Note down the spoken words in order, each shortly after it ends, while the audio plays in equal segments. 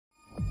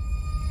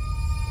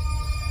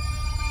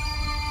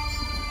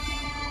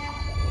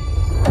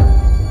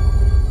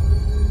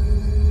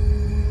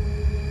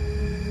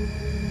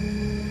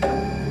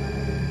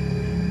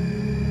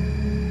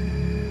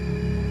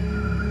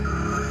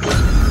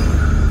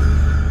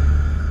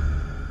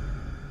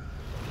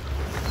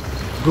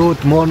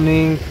Good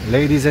morning,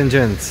 ladies and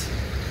gents,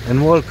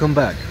 and welcome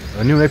back.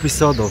 A new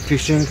episode of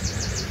fishing.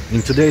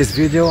 In today's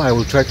video I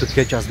will try to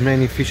catch as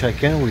many fish I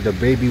can with a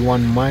baby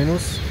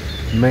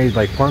 1- made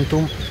by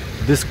Quantum.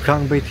 This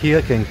crankbait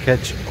here can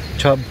catch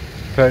chub,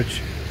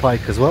 perch,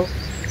 pike as well.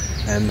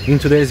 And in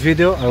today's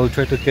video I will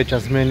try to catch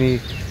as many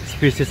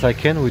species I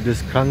can with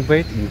this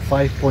crankbait in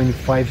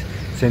 5.5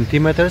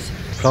 centimeters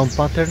crown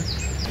pattern.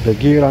 The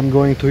gear I'm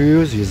going to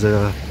use is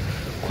a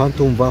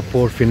Quantum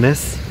Vapor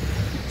Finesse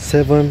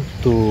 7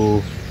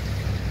 to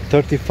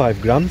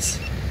 35 grams.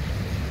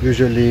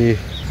 Usually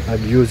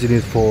I'm using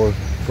it for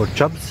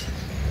chubs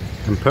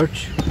and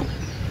perch,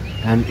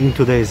 and in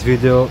today's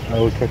video I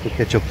will try to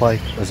catch a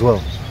pike as well.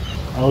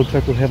 I will try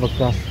to have a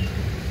cast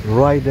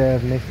right there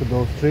next to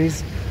those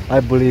trees.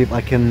 I believe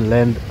I can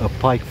land a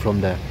pike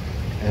from there,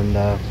 and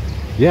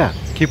yeah,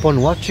 keep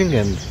on watching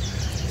and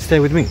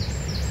stay with me.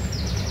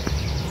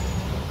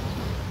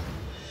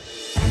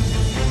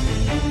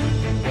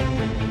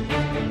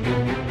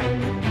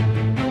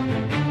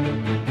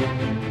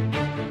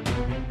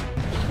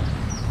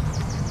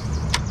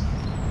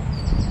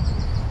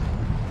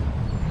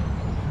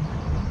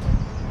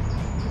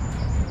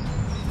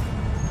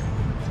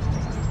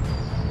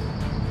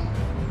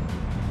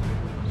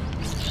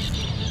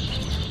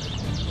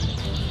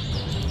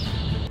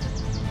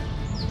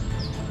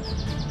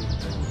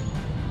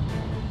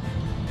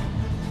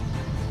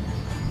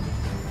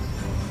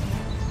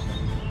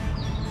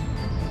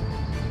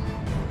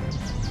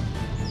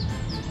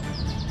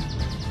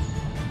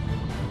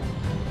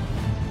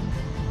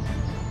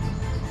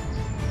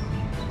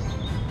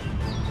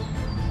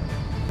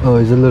 Oh,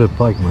 it's a little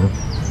pike, man.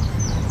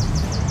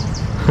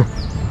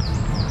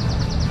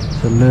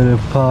 It's a little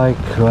pike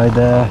right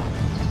there.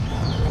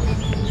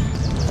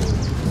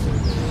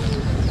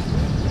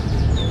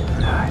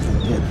 Right,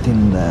 get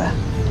in there.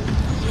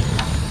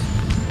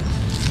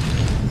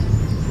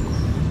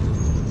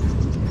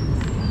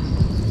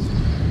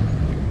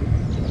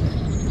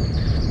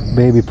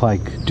 Baby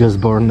pike, just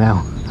born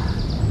now.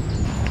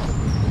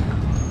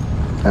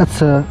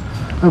 That's a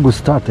good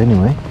start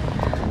anyway.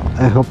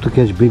 I hope to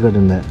catch bigger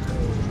than that.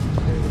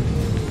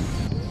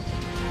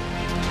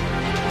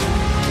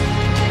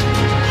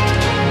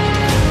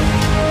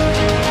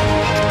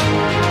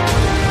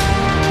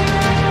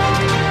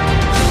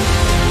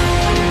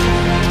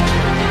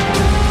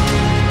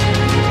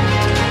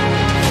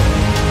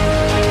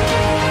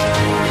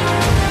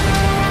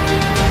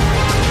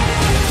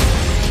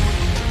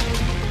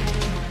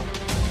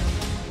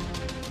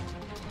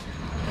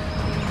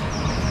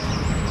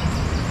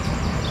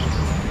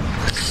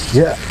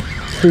 Yeah,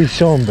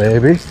 fish on,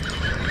 baby.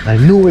 I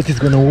knew it is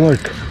gonna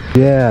work.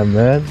 Yeah,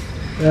 man,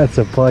 that's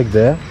a pike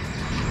there.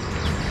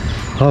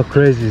 How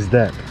crazy is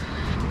that?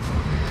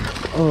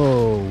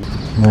 Oh,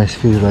 nice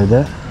fish right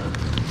there.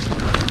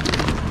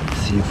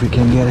 See if we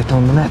can get it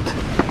on the net.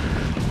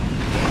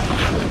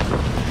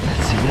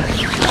 Let's see that.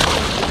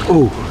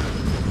 Oh,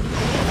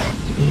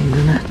 in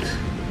the net.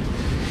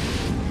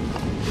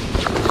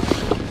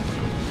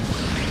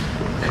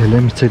 Okay,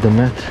 let me take the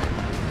net.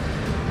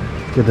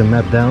 Get the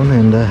map down,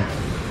 and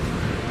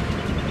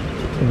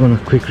we're gonna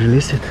quick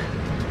release it.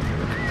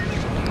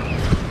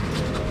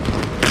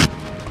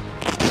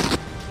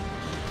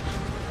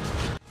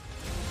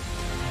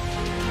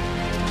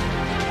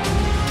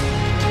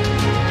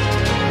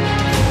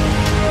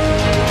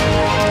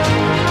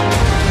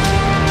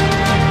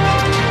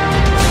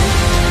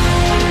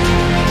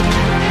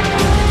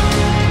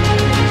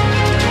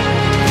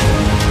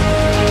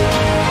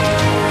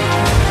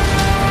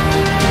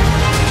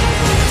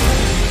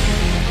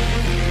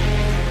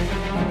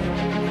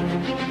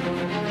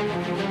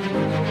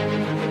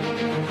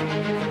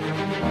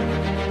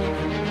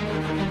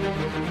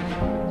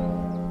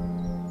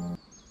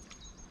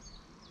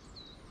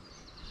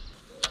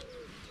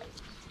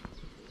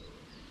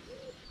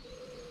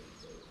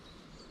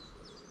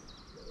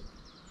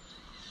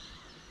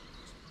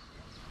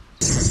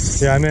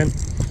 Yeah, I'm in.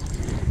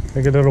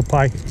 Like a little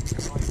pike.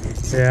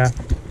 Yeah.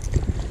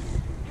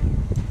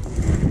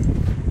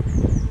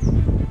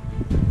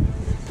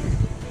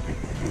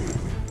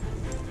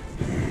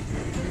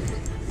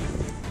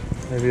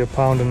 Maybe a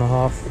pound and a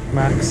half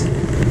max.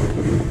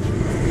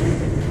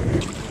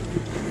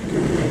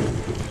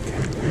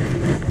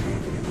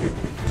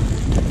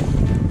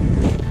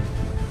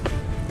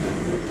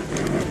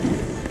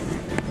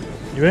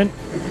 You in?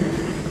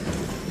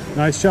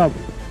 Nice job.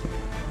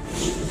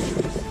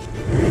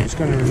 Just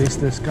going to release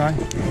this guy.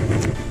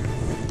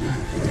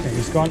 Okay,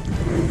 he's gone.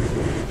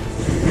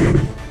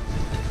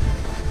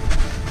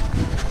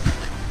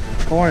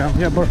 How are you?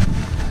 Yeah, bro.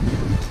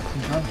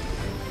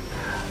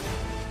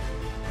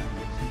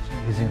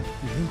 He's in.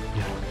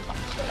 Yeah.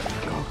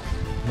 Go.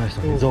 Nice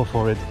one. He's all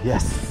for it.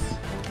 Yes.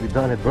 We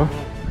done it, bro.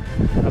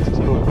 That's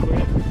cool. Do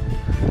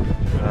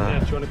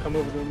you want to come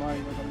over to my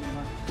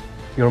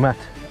Your mat.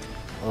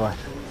 Alright.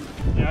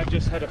 Yeah, I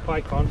just had a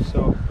pike on,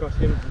 so got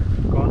him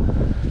gone.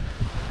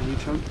 Can you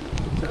chunk?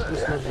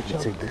 Let me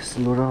take this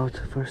lure out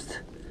first.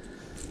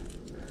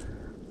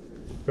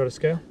 Got a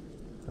scale?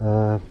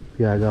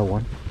 Yeah, I got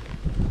one.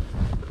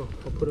 Cool.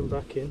 I'll put him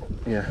back in.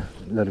 Yeah,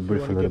 let it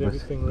breathe a little Get bit.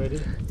 everything ready.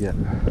 Yeah.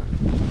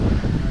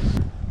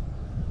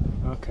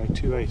 Okay,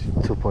 2.8.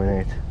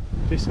 2.8.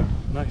 Decent.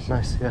 Nice.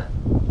 Nice, yeah.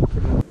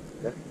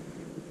 Yeah.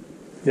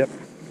 Yep.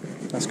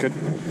 That's good.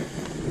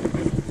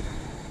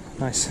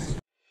 Nice.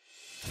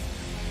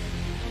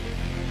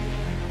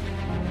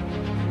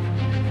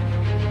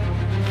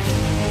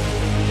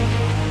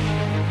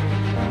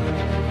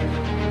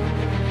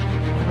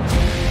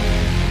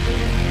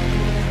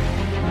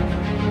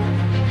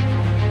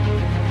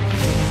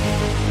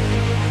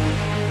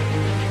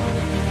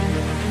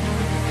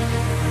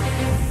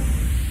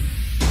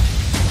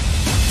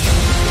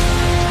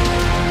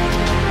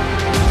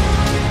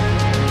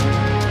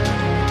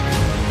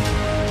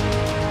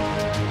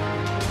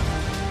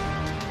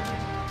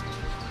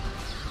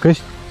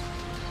 Chris?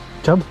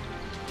 Chub?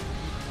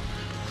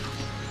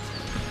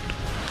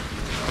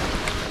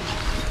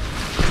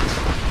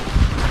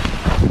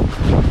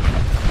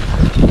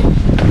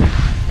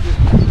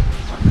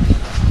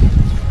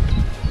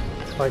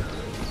 Pike.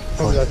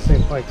 Probably that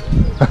same pike.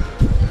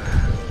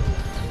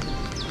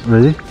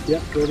 Ready?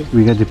 Yeah, ready.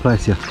 We get the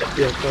place, yeah.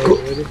 Yeah, Cool.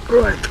 ready.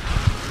 Right.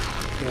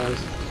 Yeah,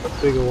 it's a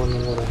bigger one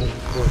than what I had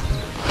before.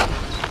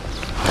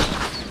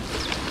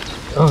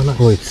 Oh, nice.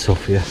 Oh, it's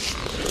off, yeah.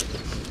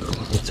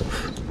 It's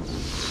off.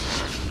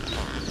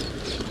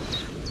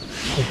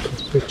 I'll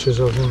put pictures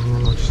of him and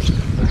then I'll just check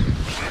it back.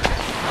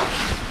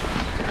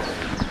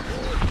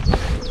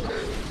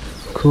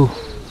 Cool.